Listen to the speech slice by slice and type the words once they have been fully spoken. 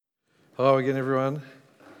Hello again, everyone.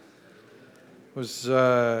 It was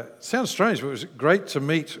sounds strange, but it was great to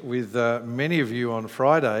meet with many of you on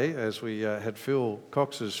Friday as we had Phil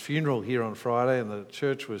Cox's funeral here on Friday, and the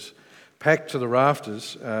church was packed to the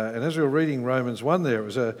rafters. And as we were reading Romans 1 there, it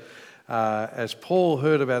was as Paul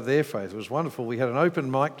heard about their faith, it was wonderful. We had an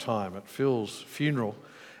open mic time at Phil's funeral,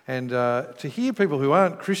 and to hear people who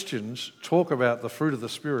aren't Christians talk about the fruit of the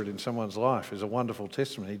Spirit in someone's life is a wonderful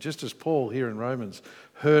testimony, just as Paul here in Romans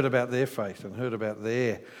heard about their faith and heard about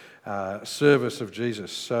their service of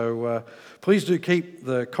Jesus. So please do keep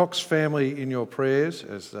the Cox family in your prayers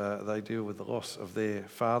as they deal with the loss of their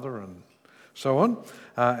father and so on.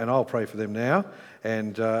 And I'll pray for them now.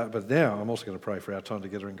 But now I'm also going to pray for our time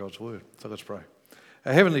together in God's Word. So let's pray.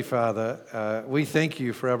 Heavenly Father, we thank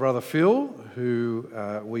you for our brother Phil, who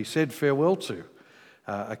we said farewell to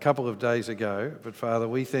a couple of days ago. But Father,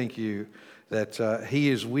 we thank you that he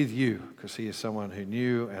is with you because he is someone who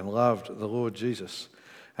knew and loved the Lord Jesus.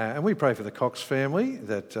 And we pray for the Cox family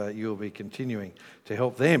that you'll be continuing to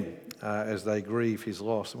help them as they grieve his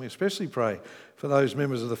loss. And we especially pray for those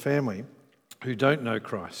members of the family who don't know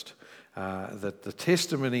Christ, that the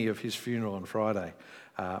testimony of his funeral on Friday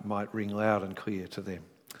might ring loud and clear to them.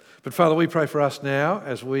 But Father, we pray for us now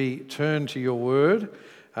as we turn to your word.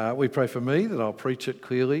 We pray for me that I'll preach it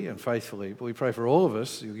clearly and faithfully. But we pray for all of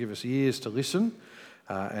us that you'll give us ears to listen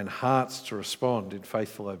and hearts to respond in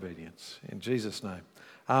faithful obedience. In Jesus' name,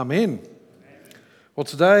 amen. Well,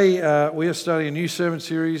 today we are starting a new sermon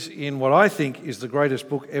series in what I think is the greatest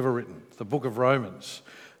book ever written, the book of Romans.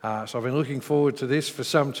 So I've been looking forward to this for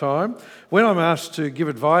some time. When I'm asked to give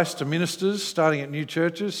advice to ministers starting at new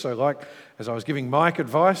churches, so like as I was giving Mike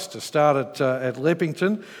advice to start at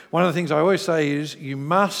Leppington, one of the things I always say is you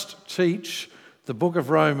must teach the book of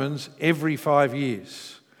Romans every 5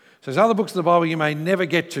 years. So there's other books of the Bible you may never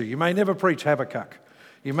get to. You may never preach Habakkuk.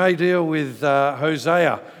 You may deal with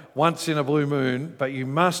Hosea once in a blue moon, but you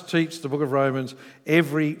must teach the book of Romans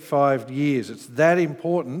every 5 years. It's that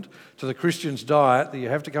important to the Christian's diet that you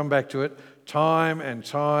have to come back to it time and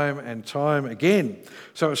time and time again.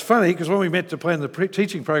 So it was funny because when we met to plan the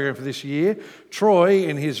teaching program for this year, Troy,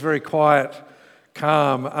 in his very quiet,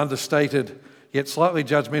 calm, understated, yet slightly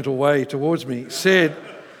judgmental way towards me, said,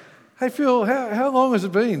 "Hey Phil, how long has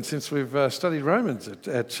it been since we've studied Romans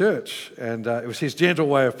at church?" And it was his gentle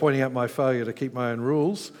way of pointing out my failure to keep my own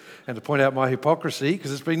rules and to point out my hypocrisy,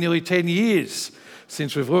 because it's been nearly 10 years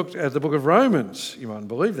since we've looked at the book of Romans. You mightn't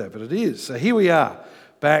believe that, but it is. So here we are,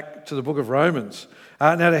 back to the book of Romans.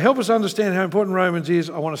 Now, to help us understand how important Romans is,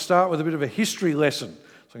 I want to start with a bit of a history lesson.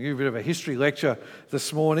 So I'll give you a bit of a history lecture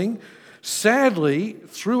this morning. Sadly,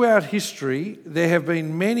 throughout history, there have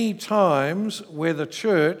been many times where the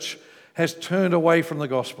church has turned away from the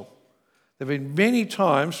gospel. There have been many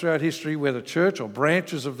times throughout history where the church or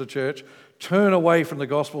branches of the church turn away from the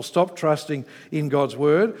gospel, stop trusting in God's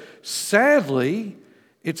word. Sadly,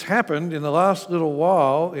 it's happened in the last little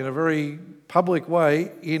while in a very public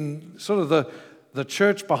way in sort of the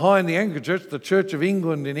church behind the Anglican Church, the Church of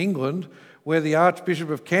England in England, where the Archbishop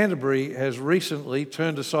of Canterbury has recently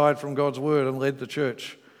turned aside from God's word and led the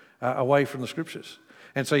church away from the scriptures.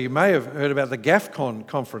 And so you may have heard about the GAFCON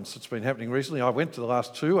conference that's been happening recently. I went to the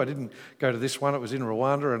last two. I didn't go to this one. It was in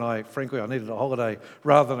Rwanda, and I needed a holiday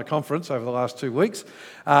rather than a conference over the last 2 weeks.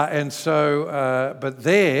 But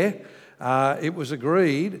there it was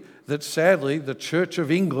agreed that sadly the Church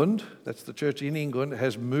of England, that's the church in England,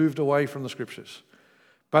 has moved away from the scriptures.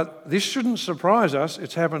 But this shouldn't surprise us.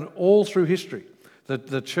 It's happened all through history. That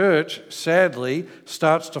the church, sadly,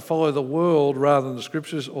 starts to follow the world rather than the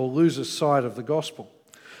scriptures or loses sight of the gospel.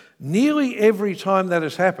 Nearly every time that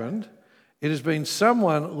has happened, it has been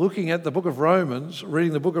someone looking at the book of Romans,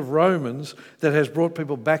 reading the book of Romans, that has brought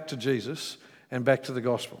people back to Jesus and back to the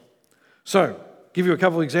gospel. So, give you a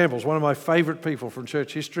couple of examples. One of my favourite people from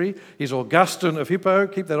church history is Augustine of Hippo.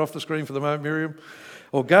 Keep that off the screen for the moment, Miriam.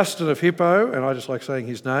 Augustine of Hippo, and I just like saying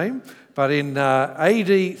his name, but in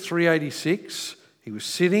AD 386, he was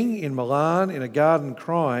sitting in Milan in a garden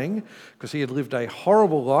crying because he had lived a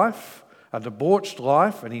horrible life, a debauched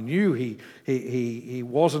life, and he knew he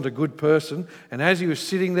wasn't a good person. And as he was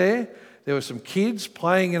sitting there were some kids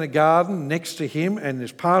playing in a garden next to him, and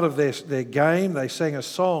as part of their game, they sang a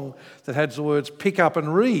song that had the words, "Pick up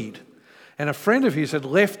and read." And a friend of his had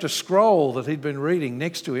left a scroll that he'd been reading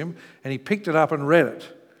next to him, and he picked it up and read it.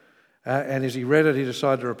 And as he read it, he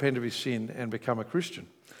decided to repent of his sin and become a Christian.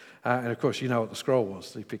 And of course, you know what the scroll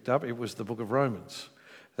was that he picked up. It was the book of Romans.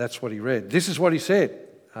 That's what he read. This is what he said.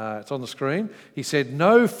 It's on the screen. He said,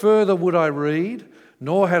 "No further would I read,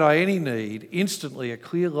 nor had I any need. Instantly a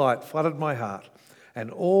clear light flooded my heart, and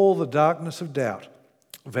all the darkness of doubt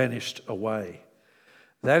vanished away.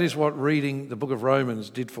 That is what reading the book of Romans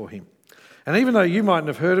did for him. And even though you mightn't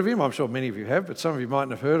have heard of him, I'm sure many of you have, but some of you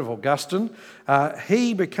mightn't have heard of Augustine,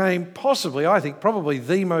 he became possibly, I think, probably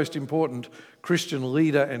the most important Christian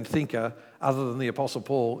leader and thinker other than the Apostle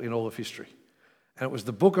Paul in all of history. And it was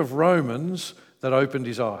the book of Romans that opened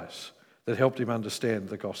his eyes, that helped him understand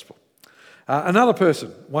the gospel. Another person,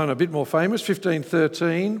 one a bit more famous,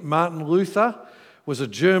 1513, Martin Luther, was a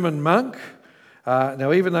German monk.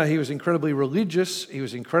 Now, even though he was incredibly religious, he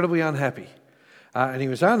was incredibly unhappy. And he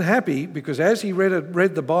was unhappy because as he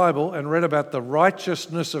read the Bible and read about the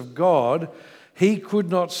righteousness of God, he could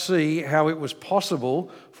not see how it was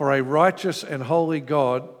possible for a righteous and holy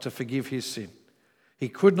God to forgive his sin. He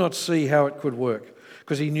could not see how it could work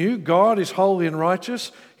because he knew God is holy and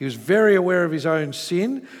righteous. He was very aware of his own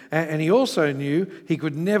sin, and he also knew he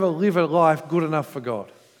could never live a life good enough for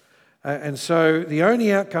God. And so the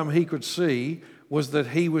only outcome he could see was that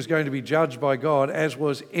he was going to be judged by God, as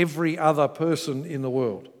was every other person in the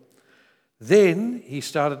world. Then he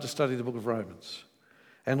started to study the book of Romans.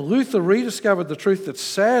 And Luther rediscovered the truth that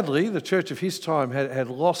sadly the church of his time had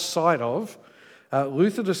lost sight of.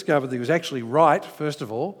 Luther discovered that he was actually right, first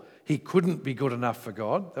of all. He couldn't be good enough for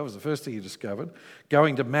God. That was the first thing he discovered.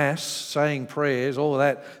 Going to Mass, saying prayers, all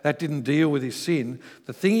of that didn't deal with his sin.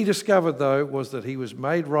 The thing he discovered, though, was that he was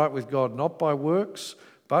made right with God not by works,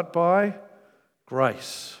 but by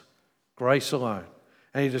grace. Grace alone.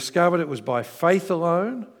 And he discovered it was by faith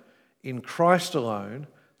alone, in Christ alone,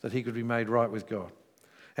 that he could be made right with God.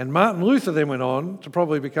 And Martin Luther then went on to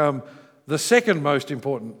probably become the second most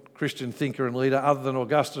important Christian thinker and leader, other than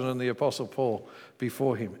Augustine and the Apostle Paul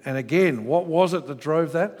before him. And again, what was it that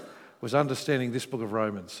drove that? Was understanding this book of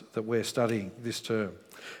Romans that we're studying this term.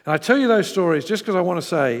 And I tell you those stories just because I want to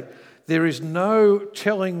say there is no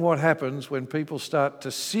telling what happens when people start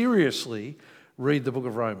to seriously read the book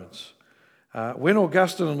of Romans. When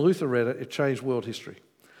Augustine and Luther read it, it changed world history.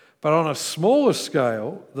 But on a smaller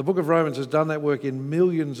scale, the book of Romans has done that work in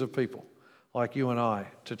millions of people like you and I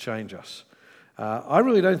to change us. I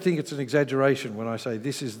really don't think it's an exaggeration when I say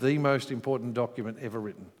this is the most important document ever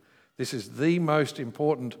written. This is the most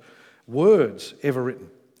important words ever written.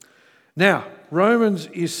 Now, Romans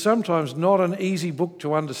is sometimes not an easy book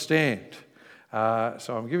to understand.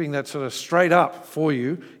 So I'm giving that sort of straight up for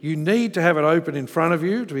you. You need to have it open in front of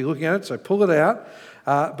you to be looking at it, so pull it out.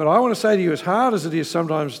 But I want to say to you, as hard as it is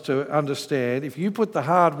sometimes to understand, if you put the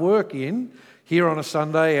hard work in, here on a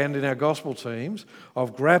Sunday and in our gospel teams,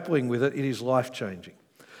 of grappling with it, it is life-changing.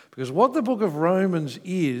 Because what the book of Romans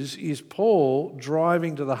is Paul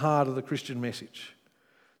driving to the heart of the Christian message.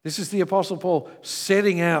 This is the Apostle Paul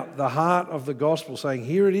setting out the heart of the gospel, saying,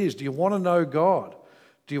 here it is. Do you want to know God?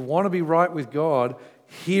 Do you want to be right with God?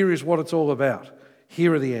 Here is what it's all about.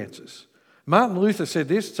 Here are the answers. Martin Luther said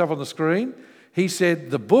this, it's up on the screen. He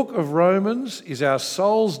said, the book of Romans is our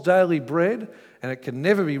soul's daily bread, and it can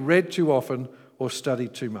never be read too often or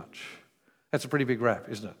studied too much. That's a pretty big rap,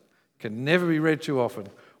 isn't it? Can never be read too often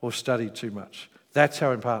or studied too much. That's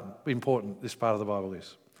how important this part of the Bible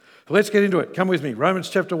is. So let's get into it. Come with me. Romans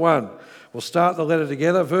chapter 1. We'll start the letter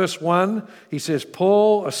together. Verse 1, he says,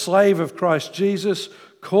 Paul, a slave of Christ Jesus,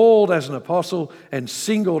 called as an apostle and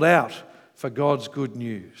singled out for God's good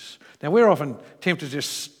news. Now, we're often tempted to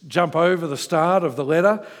just jump over the start of the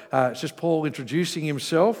letter. It's just Paul introducing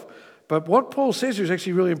himself. But what Paul says here is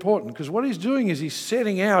actually really important, because what he's doing is he's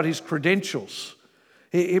setting out his credentials.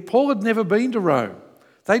 Paul had never been to Rome.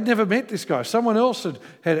 They'd never met this guy. Someone else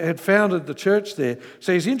had founded the church there.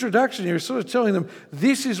 So his introduction here is sort of telling them,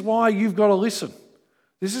 this is why you've got to listen.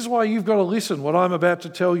 This is why you've got to listen, what I'm about to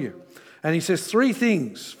tell you. And he says three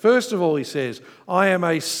things. First of all, he says, I am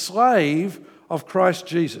a slave of Christ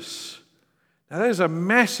Jesus. Now, that is a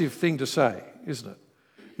massive thing to say, isn't it?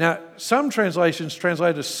 Now, some translations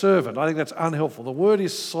translate as servant. I think that's unhelpful. The word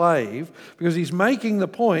is slave because he's making the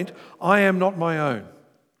point, I am not my own.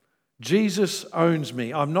 Jesus owns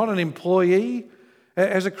me. I'm not an employee.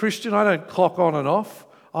 As a Christian, I don't clock on and off.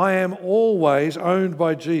 I am always owned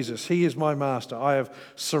by Jesus. He is my master. I have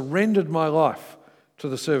surrendered my life to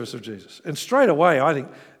the service of Jesus. And straight away, I think,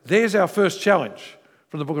 there's our first challenge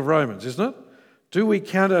from the book of Romans, isn't it? Do we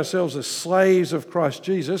count ourselves as slaves of Christ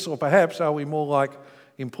Jesus, or perhaps are we more like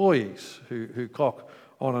employees who clock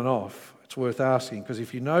on and off? It's worth asking, because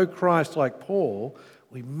if you know Christ like Paul,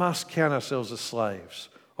 we must count ourselves as slaves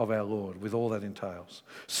of our Lord, with all that entails.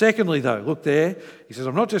 Secondly, though, look there, he says,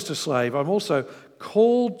 I'm not just a slave, I'm also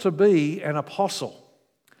called to be an apostle.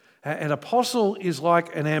 An apostle is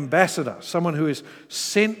like an ambassador, someone who is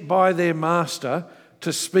sent by their master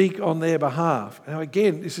to speak on their behalf. Now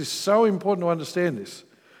again, this is so important to understand this.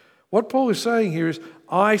 What Paul is saying here is,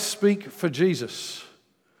 I speak for Jesus.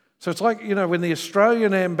 So it's like, when the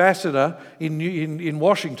Australian ambassador in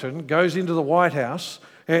Washington goes into the White House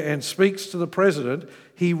and speaks to the president,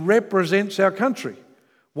 he represents our country.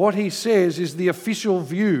 What he says is the official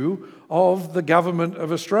view of the government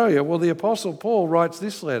of Australia. Well, the Apostle Paul writes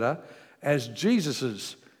this letter as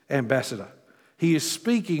Jesus' ambassador. He is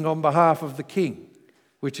speaking on behalf of the King,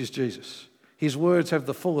 which is Jesus. His words have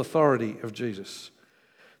the full authority of Jesus.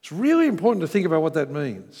 It's really important to think about what that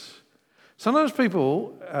means. Sometimes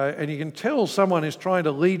people, and you can tell someone is trying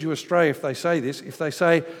to lead you astray if they say this, if they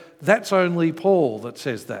say, that's only Paul that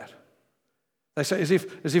says that. They say as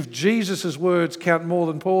if Jesus' words count more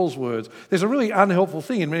than Paul's words. There's a really unhelpful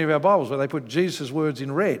thing in many of our Bibles where they put Jesus' words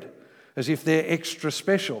in red, as if they're extra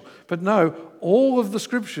special. But no, all of the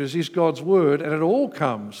Scriptures is God's word, and it all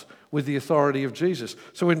comes with the authority of Jesus.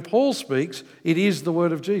 So when Paul speaks, it is the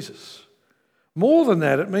word of Jesus. More than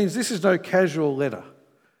that, it means this is no casual letter.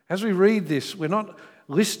 As we read this, we're not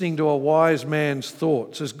listening to a wise man's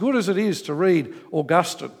thoughts. As good as it is to read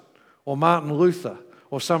Augustine or Martin Luther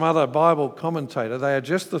or some other Bible commentator, they are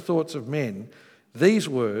just the thoughts of men. These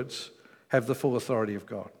words have the full authority of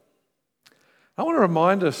God. I want to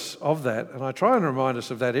remind us of that, and I try and remind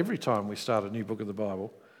us of that every time we start a new book of the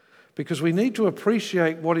Bible, because we need to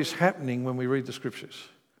appreciate what is happening when we read the Scriptures.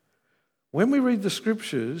 When we read the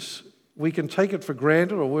Scriptures, we can take it for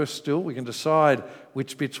granted, or worse still, we can decide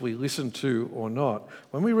which bits we listen to or not.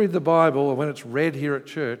 When we read the Bible, or when it's read here at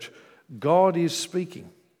church, God is speaking.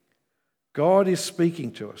 God is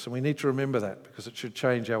speaking to us, and we need to remember that because it should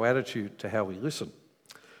change our attitude to how we listen.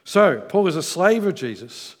 So, Paul is a slave of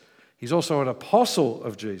Jesus. He's also an apostle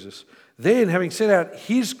of Jesus. Then, having set out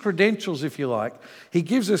his credentials, if you like, he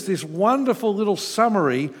gives us this wonderful little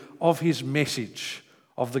summary of his message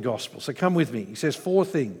of the gospel. So come with me. He says 4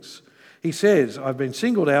 things. He says, I've been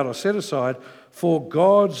singled out or set aside for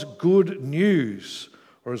God's good news,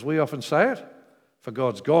 or as we often say it, for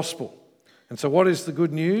God's gospel. And so what is the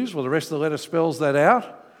good news? Well, the rest of the letter spells that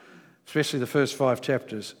out, especially the first 5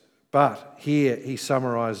 chapters. But here he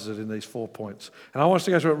summarises it in these 4 points. And I want us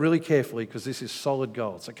to go through it really carefully because this is solid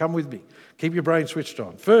gold. So come with me. Keep your brain switched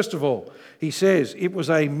on. First of all, he says, it was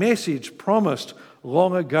a message promised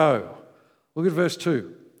long ago. Look at verse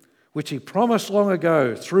 2. Which he promised long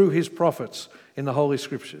ago through his prophets in the Holy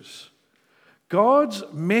Scriptures. God's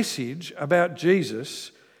message about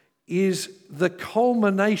Jesus is the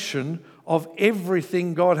culmination of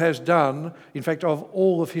everything God has done, in fact, of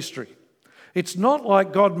all of history. It's not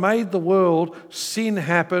like God made the world, sin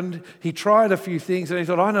happened, he tried a few things and he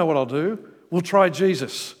thought, I know what I'll do. We'll try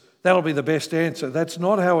Jesus. That'll be the best answer. That's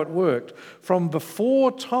not how it worked. From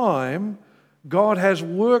before time, God has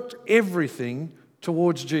worked everything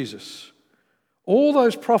towards Jesus. All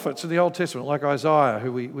those prophets in the Old Testament, like Isaiah,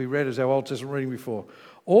 who we read as our Old Testament reading before,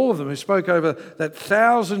 all of them who spoke over that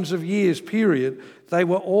thousands of years period, they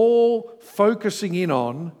were all focusing in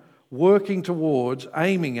on, working towards,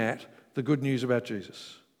 aiming at the good news about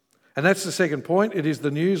Jesus. And that's the second point. It is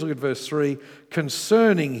the news, look at verse 3,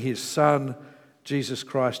 concerning his Son, Jesus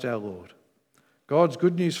Christ our Lord. God's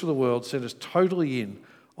good news for the world sent us totally in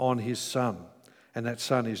on his Son. And that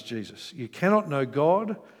Son is Jesus. You cannot know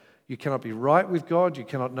God. You cannot be right with God. You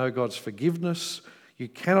cannot know God's forgiveness. You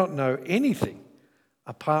cannot know anything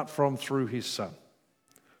apart from through his Son.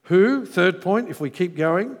 Who, third point, if we keep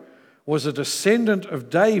going, was a descendant of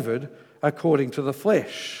David according to the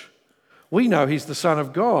flesh. We know he's the Son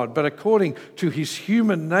of God, but according to his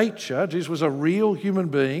human nature, Jesus was a real human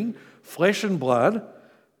being, flesh and blood,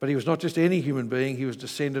 but he was not just any human being, he was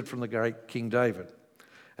descended from the great King David.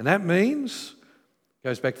 And that means,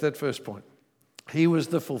 goes back to that first point, he was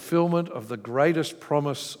the fulfillment of the greatest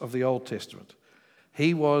promise of the Old Testament.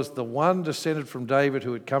 He was the one descended from David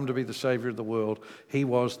who had come to be the Saviour of the world. He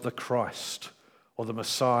was the Christ, or the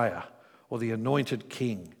Messiah, or the anointed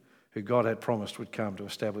King who God had promised would come to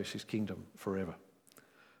establish his kingdom forever.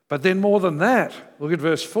 But then more than that, look at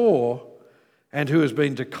verse 4, and who has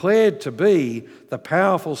been declared to be the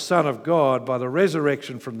powerful Son of God by the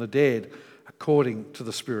resurrection from the dead according to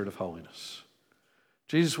the Spirit of holiness.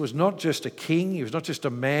 Jesus was not just a king, he was not just a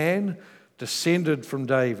man descended from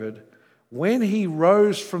David. When he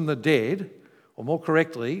rose from the dead, or more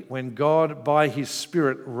correctly, when God by his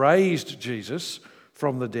Spirit raised Jesus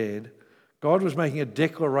from the dead, God was making a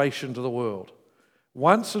declaration to the world.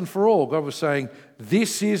 Once and for all, God was saying,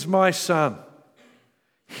 this is my Son.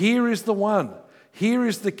 Here is the one. Here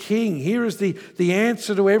is the King. Here is the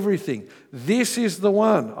answer to everything. This is the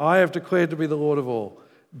one I have declared to be the Lord of all.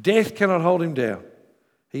 Death cannot hold him down.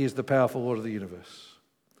 He is the powerful Lord of the universe.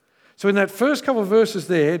 So in that first couple of verses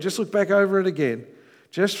there, just look back over it again.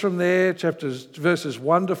 just from there, verses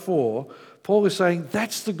 1 to 4, Paul is saying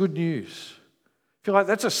that's the good news. I feel like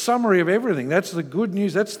that's a summary of everything. That's the good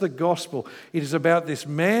news. That's the gospel. It is about this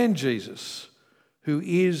man, Jesus, who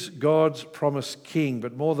is God's promised king.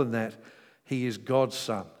 But more than that, he is God's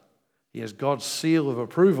son. He has God's seal of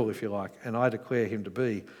approval, if you like, and I declare him to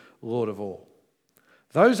be Lord of all.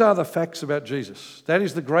 Those are the facts about Jesus. That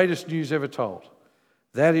is the greatest news ever told.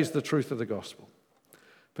 That is the truth of the gospel.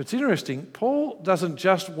 But it's interesting, Paul doesn't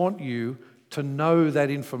just want you to know that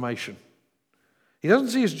information. He doesn't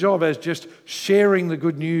see his job as just sharing the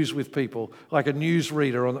good news with people like a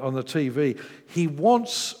newsreader on the TV. He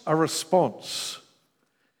wants a response.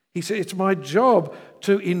 He said, it's my job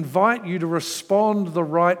to invite you to respond the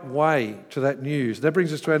right way to that news. That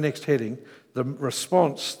brings us to our next heading, the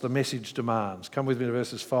response the message demands. Come with me to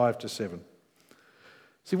verses 5 to 7.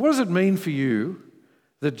 See, what does it mean for you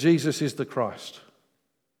that Jesus is the Christ?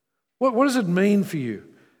 What does it mean for you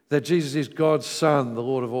that Jesus is God's Son, the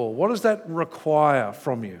Lord of all? What does that require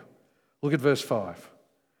from you? Look at verse 5.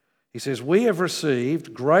 He says, we have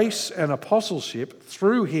received grace and apostleship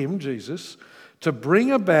through him, Jesus, to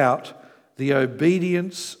bring about the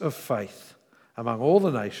obedience of faith among all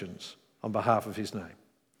the nations on behalf of his name.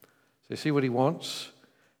 So you see what he wants?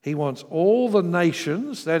 He wants all the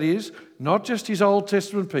nations, that is, not just his Old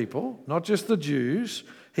Testament people, not just the Jews.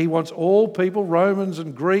 He wants all people, Romans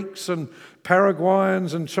and Greeks and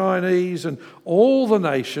Paraguayans and Chinese and all the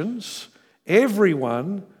nations,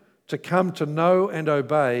 everyone, to come to know and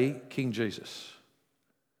obey King Jesus.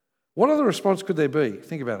 What other response could there be?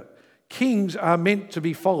 Think about it. Kings are meant to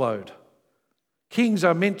be followed. Kings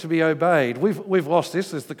are meant to be obeyed. We've lost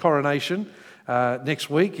this. There's the coronation next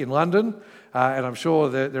week in London. And I'm sure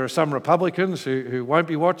that there are some Republicans who won't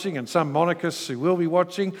be watching and some monarchists who will be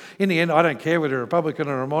watching. In the end, I don't care whether you're a Republican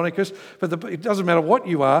or a monarchist, but it doesn't matter what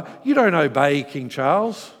you are. You don't obey King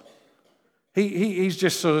Charles. He's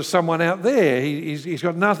just sort of someone out there. He's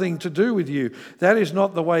got nothing to do with you. That is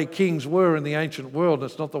not the way kings were in the ancient world.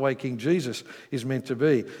 That's not the way King Jesus is meant to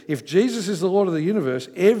be. If Jesus is the Lord of the universe,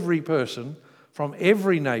 every person from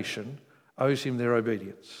every nation owes him their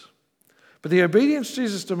obedience. But the obedience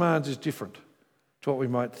Jesus demands is different to what we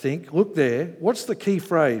might think. Look there. What's the key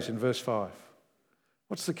phrase in verse 5?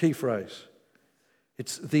 What's the key phrase?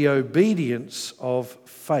 It's the obedience of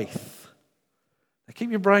faith. Now keep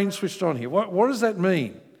your brain switched on here. What does that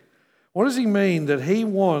mean? What does he mean that he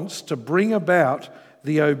wants to bring about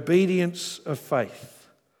the obedience of faith?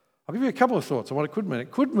 I'll give you a couple of thoughts on what it could mean.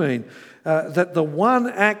 It could mean that the one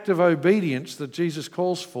act of obedience that Jesus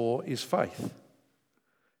calls for is faith.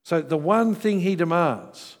 So the one thing he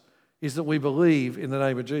demands is that we believe in the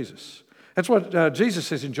name of Jesus. That's what Jesus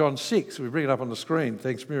says in John 6. We bring it up on the screen.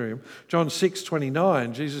 Thanks, Miriam. John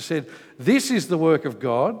 6:29, Jesus said, this is the work of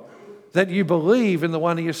God, that you believe in the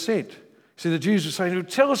one he has sent. See, the Jews were saying,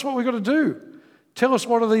 tell us what we've got to do. Tell us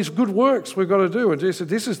what are these good works we've got to do. And Jesus said,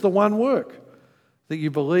 this is the one work, that you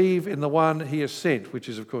believe in the one he has sent, which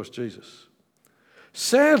is, of course, Jesus.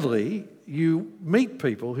 Sadly, you meet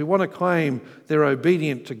people who want to claim they're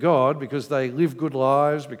obedient to God because they live good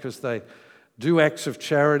lives, because they do acts of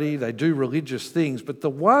charity, they do religious things, but the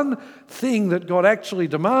one thing that God actually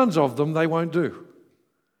demands of them, they won't do.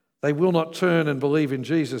 They will not turn and believe in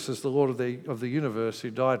Jesus as the Lord of the universe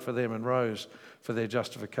who died for them and rose for their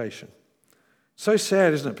justification. So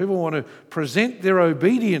sad, isn't it? People want to present their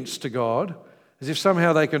obedience to God as if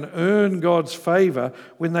somehow they can earn God's favour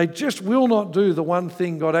when they just will not do the one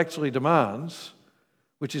thing God actually demands,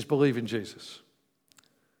 which is believe in Jesus.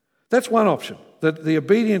 That's one option, that the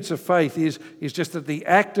obedience of faith is just that the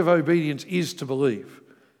act of obedience is to believe.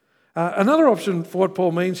 Another option for what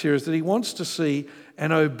Paul means here is that he wants to see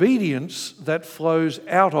an obedience that flows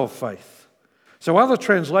out of faith. So other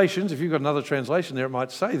translations, if you've got another translation there, it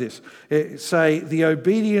might say this. Say, the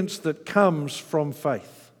obedience that comes from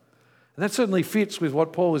faith. And that certainly fits with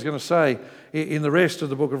what Paul is going to say in the rest of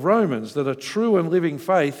the book of Romans, that a true and living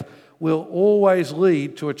faith will always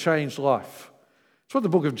lead to a changed life. It's what the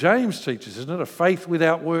book of James teaches, isn't it? A faith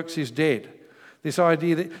without works is dead. This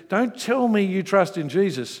idea that don't tell me you trust in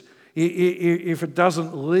Jesus if it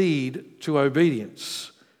doesn't lead to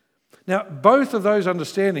obedience. Now, both of those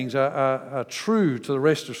understandings are true to the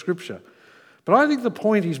rest of Scripture. But I think the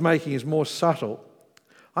point he's making is more subtle.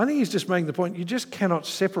 I think he's just making the point you just cannot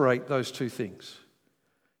separate those two things.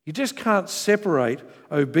 You just can't separate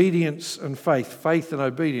obedience and faith, faith and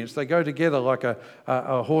obedience. They go together like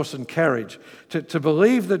a horse and carriage. To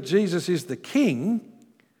believe that Jesus is the King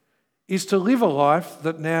is to live a life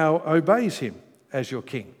that now obeys him as your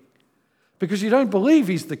King. Because you don't believe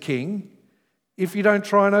he's the King if you don't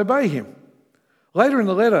try and obey him. Later in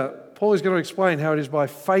the letter, Paul is going to explain how it is by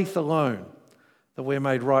faith alone that we're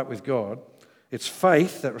made right with God. It's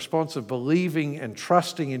faith, that response of believing and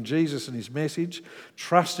trusting in Jesus and his message,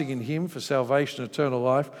 trusting in him for salvation and eternal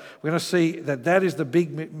life. We're going to see that that is the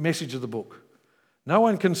big message of the book. No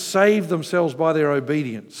one can save themselves by their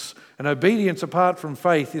obedience. And obedience apart from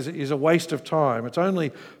faith is a waste of time. It's only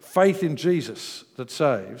faith in Jesus that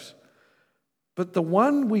saves. But the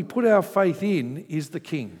one we put our faith in is the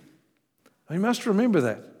King. We must remember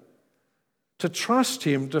that. To trust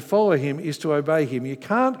him, to follow him, is to obey him. You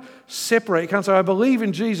can't separate. You can't say, I believe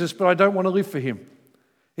in Jesus, but I don't want to live for him.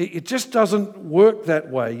 It just doesn't work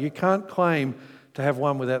that way. You can't claim to have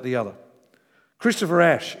one without the other. Christopher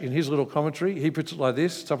Ash, in his little commentary, he puts it like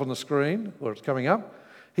this. It's up on the screen, or it's coming up.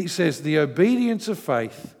 He says, the obedience of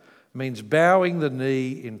faith means bowing the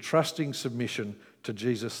knee in trusting submission to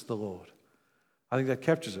Jesus the Lord. I think that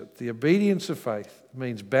captures it. The obedience of faith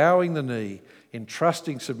means bowing the knee in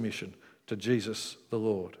trusting submission to Jesus the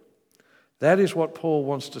Lord. That is what Paul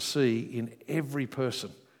wants to see in every person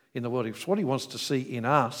in the world. It's what he wants to see in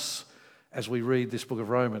us as we read this book of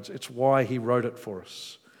Romans. It's why he wrote it for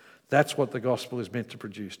us. That's what the gospel is meant to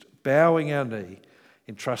produce. Bowing our knee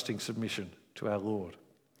in trusting submission to our Lord.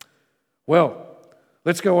 Well,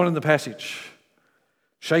 let's go on in the passage.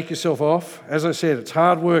 Shake yourself off. As I said, it's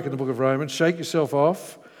hard work in the book of Romans. Shake yourself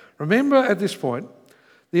off. Remember at this point,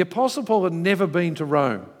 the Apostle Paul had never been to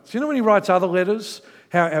Rome. So you know when he writes other letters,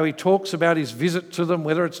 how he talks about his visit to them,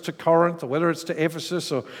 whether it's to Corinth or whether it's to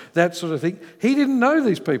Ephesus or that sort of thing. He didn't know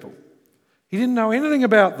these people. He didn't know anything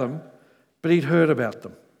about them, but he'd heard about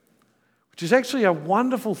them, which is actually a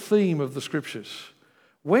wonderful theme of the Scriptures.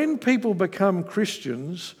 When people become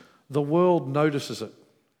Christians, the world notices it.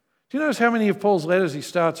 Do you notice how many of Paul's letters he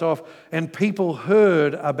starts off, and people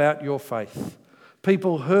heard about your faith?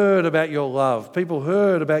 People heard about your love. People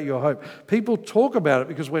heard about your hope. People talk about it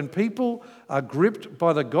because when people are gripped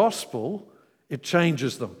by the gospel, it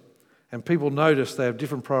changes them. And people notice they have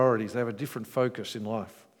different priorities. They have a different focus in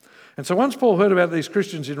life. And so once Paul heard about these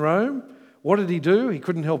Christians in Rome, what did he do? He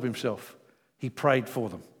couldn't help himself. He prayed for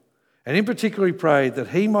them. And in particular, he prayed that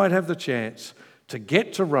he might have the chance to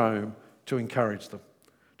get to Rome to encourage them.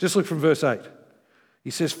 Just look from verse 8. He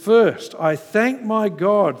says, first, I thank my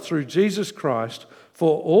God through Jesus Christ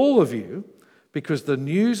for all of you, because the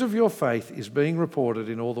news of your faith is being reported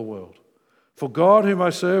in all the world. For God, whom I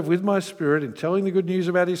serve with my spirit in telling the good news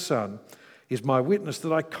about his Son, is my witness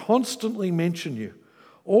that I constantly mention you,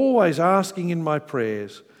 always asking in my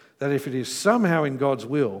prayers that if it is somehow in God's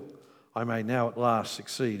will, I may now at last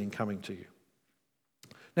succeed in coming to you.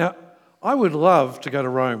 Now, I would love to go to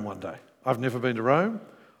Rome one day. I've never been to Rome.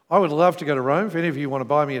 I would love to go to Rome. If any of you want to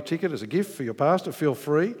buy me a ticket as a gift for your pastor, feel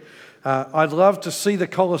free. I'd love to see the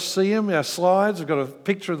Colosseum. Our slides have got a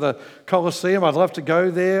picture of the Colosseum. I'd love to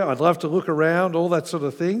go there. I'd love to look around, all that sort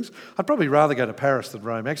of things. I'd probably rather go to Paris than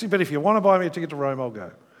Rome, actually. But if you want to buy me a ticket to Rome, I'll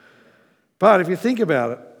go. But if you think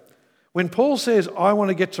about it, when Paul says, I want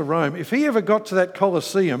to get to Rome, if he ever got to that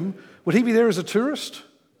Colosseum, would he be there as a tourist?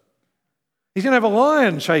 He's going to have a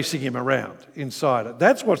lion chasing him around inside it.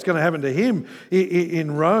 That's what's going to happen to him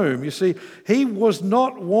in Rome. You see, he was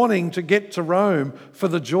not wanting to get to Rome for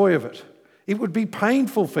the joy of it. It would be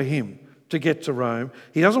painful for him to get to Rome.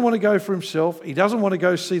 He doesn't want to go for himself. He doesn't want to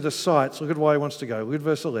go see the sights. Look at why he wants to go. Look at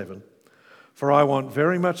verse 11. For I want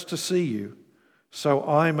very much to see you, so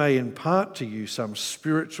I may impart to you some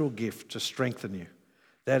spiritual gift to strengthen you.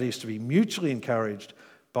 That is, to be mutually encouraged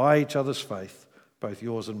by each other's faith, both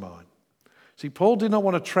yours and mine. See, Paul did not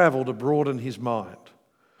want to travel to broaden his mind.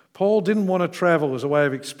 Paul didn't want to travel as a way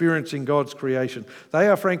of experiencing God's creation. They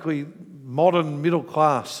are, frankly, modern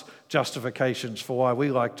middle-class justifications for why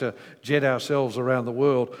we like to jet ourselves around the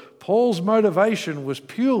world. Paul's motivation was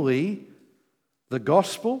purely the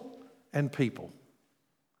gospel and people.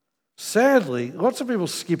 Sadly, lots of people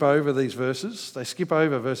skip over these verses. They skip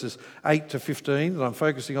over verses 8 to 15 that I'm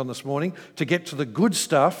focusing on this morning to get to the good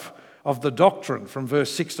stuff of the doctrine from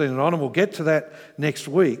verse 16 and on, and we'll get to that next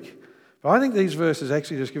week. But I think these verses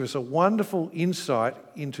actually just give us a wonderful insight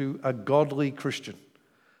into a godly Christian.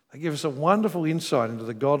 They give us a wonderful insight into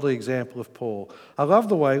the godly example of Paul. I love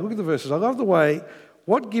the way, look at the verses, I love the way,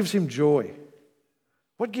 what gives him joy?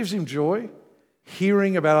 What gives him joy?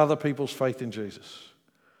 Hearing about other people's faith in Jesus.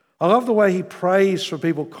 I love the way he prays for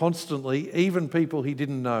people constantly, even people he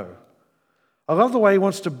didn't know. I love the way he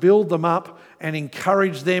wants to build them up and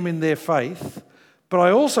encourage them in their faith. But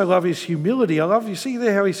I also love his humility. You see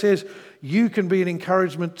there how he says, you can be an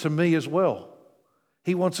encouragement to me as well.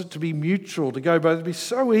 He wants it to be mutual, to go both. It'd be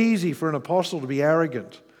so easy for an apostle to be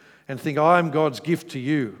arrogant and think, I'm God's gift to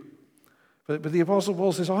you. But the Apostle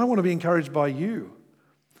Paul says, I want to be encouraged by you.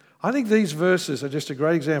 I think these verses are just a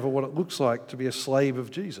great example of what it looks like to be a slave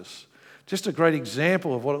of Jesus. Just a great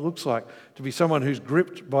example of what it looks like to be someone who's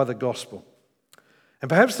gripped by the gospel. And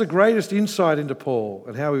perhaps the greatest insight into Paul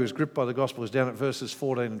and how he was gripped by the gospel is down at verses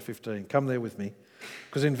 14 and 15. Come there with me.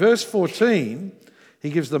 Because in verse 14, he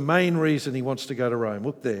gives the main reason he wants to go to Rome.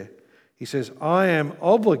 Look there. He says, I am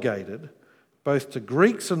obligated both to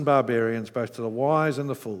Greeks and barbarians, both to the wise and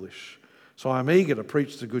the foolish. So I am eager to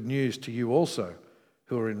preach the good news to you also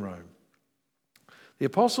who are in Rome. The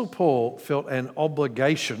Apostle Paul felt an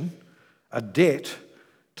obligation, a debt,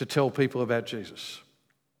 to tell people about Jesus.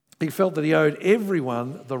 He felt that he owed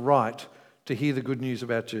everyone the right to hear the good news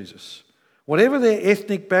about Jesus. Whatever their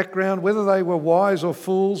ethnic background, whether they were wise or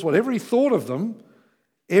fools, whatever he thought of them,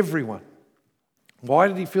 everyone. Why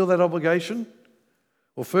did he feel that obligation?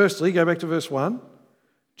 Well, firstly, go back to verse 1.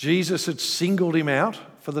 Jesus had singled him out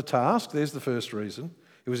for the task. There's the first reason.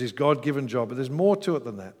 It was his God-given job, but there's more to it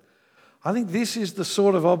than that. I think this is the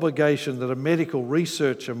sort of obligation that a medical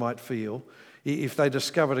researcher might feel if they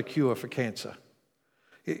discovered a cure for cancer.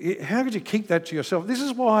 How could you keep that to yourself? This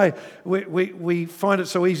is why we find it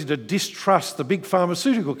so easy to distrust the big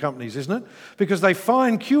pharmaceutical companies, isn't it? Because they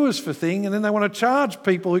find cures for things and then they want to charge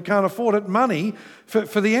people who can't afford it money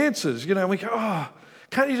for the answers. You know, and we go,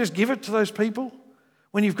 can't you just give it to those people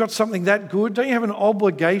when you've got something that good? Don't you have an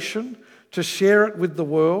obligation to share it with the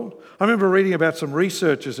world? I remember reading about some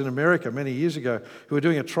researchers in America many years ago who were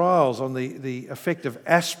doing trials on the effect of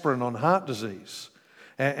aspirin on heart disease.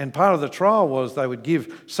 And part of the trial was they would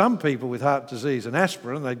give some people with heart disease an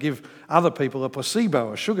aspirin, and they'd give other people a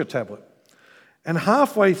placebo, a sugar tablet. And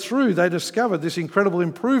halfway through, they discovered this incredible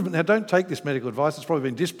improvement. Now, don't take this medical advice, it's probably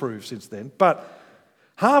been disproved since then. But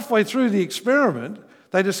halfway through the experiment,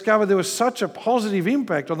 they discovered there was such a positive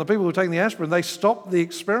impact on the people who were taking the aspirin, they stopped the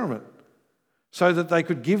experiment so that they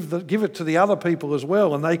could give it to the other people as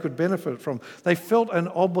well, and they could benefit from it. They felt an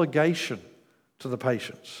obligation to the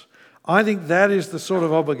patients. I think that is the sort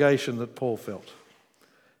of obligation that Paul felt.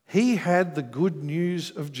 He had the good news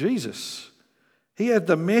of Jesus. He had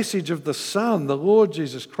the message of the Son, the Lord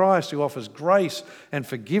Jesus Christ, who offers grace and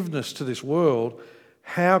forgiveness to this world.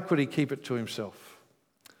 How could he keep it to himself?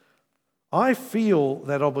 I feel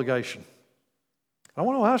that obligation. I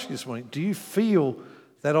want to ask you this morning, do you feel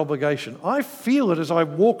that obligation? I feel it as I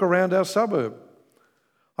walk around our suburb.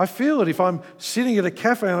 I feel it if I'm sitting at a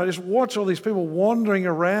cafe and I just watch all these people wandering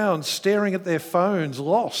around, staring at their phones,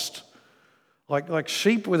 lost, like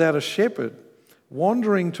sheep without a shepherd,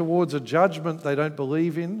 wandering towards a judgment they don't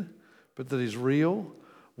believe in, but that is real,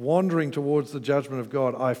 wandering towards the judgment of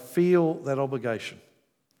God. I feel that obligation.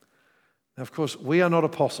 Now, of course, we are not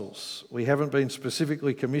apostles. We haven't been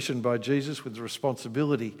specifically commissioned by Jesus with the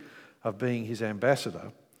responsibility of being his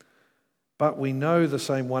ambassador, but we know the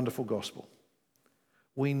same wonderful gospel.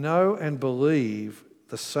 We know and believe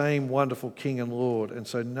the same wonderful King and Lord, and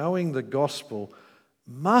so knowing the gospel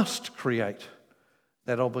must create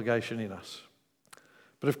that obligation in us.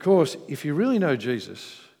 But of course, if you really know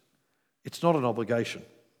Jesus, it's not an obligation.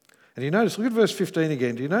 And you notice, look at verse 15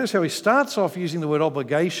 again. Do you notice how he starts off using the word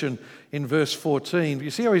obligation in verse 14? Do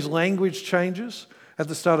you see how his language changes at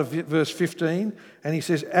the start of verse 15? And he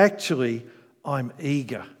says, actually, I'm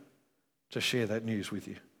eager to share that news with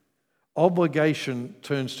you. Obligation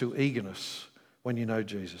turns to eagerness when you know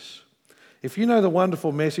Jesus. If you know the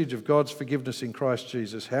wonderful message of God's forgiveness in Christ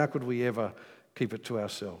Jesus, how could we ever keep it to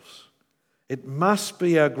ourselves? It must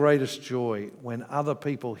be our greatest joy when other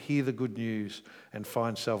people hear the good news and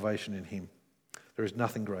find salvation in him. There is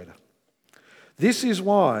nothing greater. This is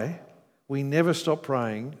why we never stop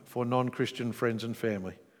praying for non-Christian friends and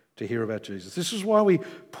family to hear about Jesus. This is why we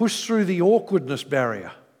push through the awkwardness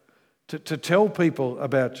barrier to tell people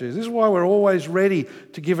about Jesus. This is why we're always ready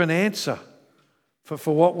to give an answer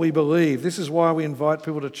for what we believe. This is why we invite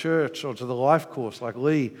people to church or to the life course like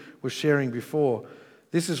Lee was sharing before.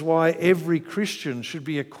 This is why every Christian should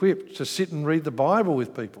be equipped to sit and read the Bible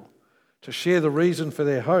with people, to share the reason for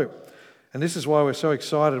their hope. And this is why we're so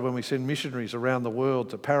excited when we send missionaries around the world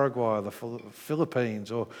to Paraguay or the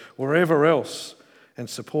Philippines or wherever else and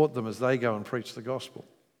support them as they go and preach the gospel.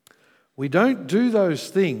 We don't do those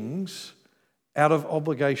things out of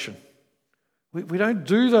obligation. We don't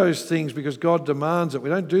do those things because God demands it. We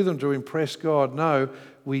don't do them to impress God. No,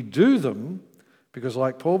 we do them because,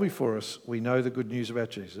 like Paul before us, we know the good news about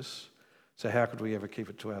Jesus. So how could we ever keep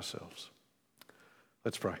it to ourselves?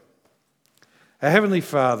 Let's pray. Our Heavenly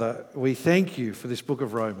Father, we thank you for this book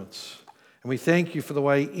of Romans. And we thank you for the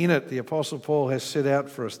way in it the Apostle Paul has set out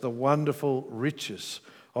for us the wonderful riches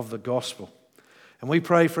of the gospel. And we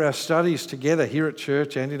pray for our studies together here at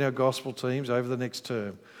church and in our gospel teams over the next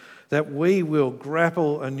term, that we will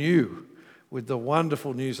grapple anew with the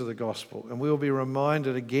wonderful news of the gospel, and we will be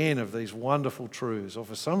reminded again of these wonderful truths, or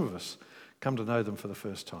for some of us, come to know them for the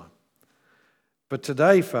first time. But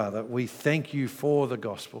today, Father, we thank you for the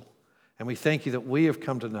gospel, and we thank you that we have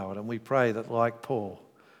come to know it, and we pray that, like Paul,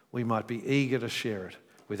 we might be eager to share it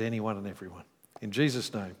with anyone and everyone. In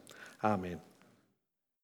Jesus' name, amen.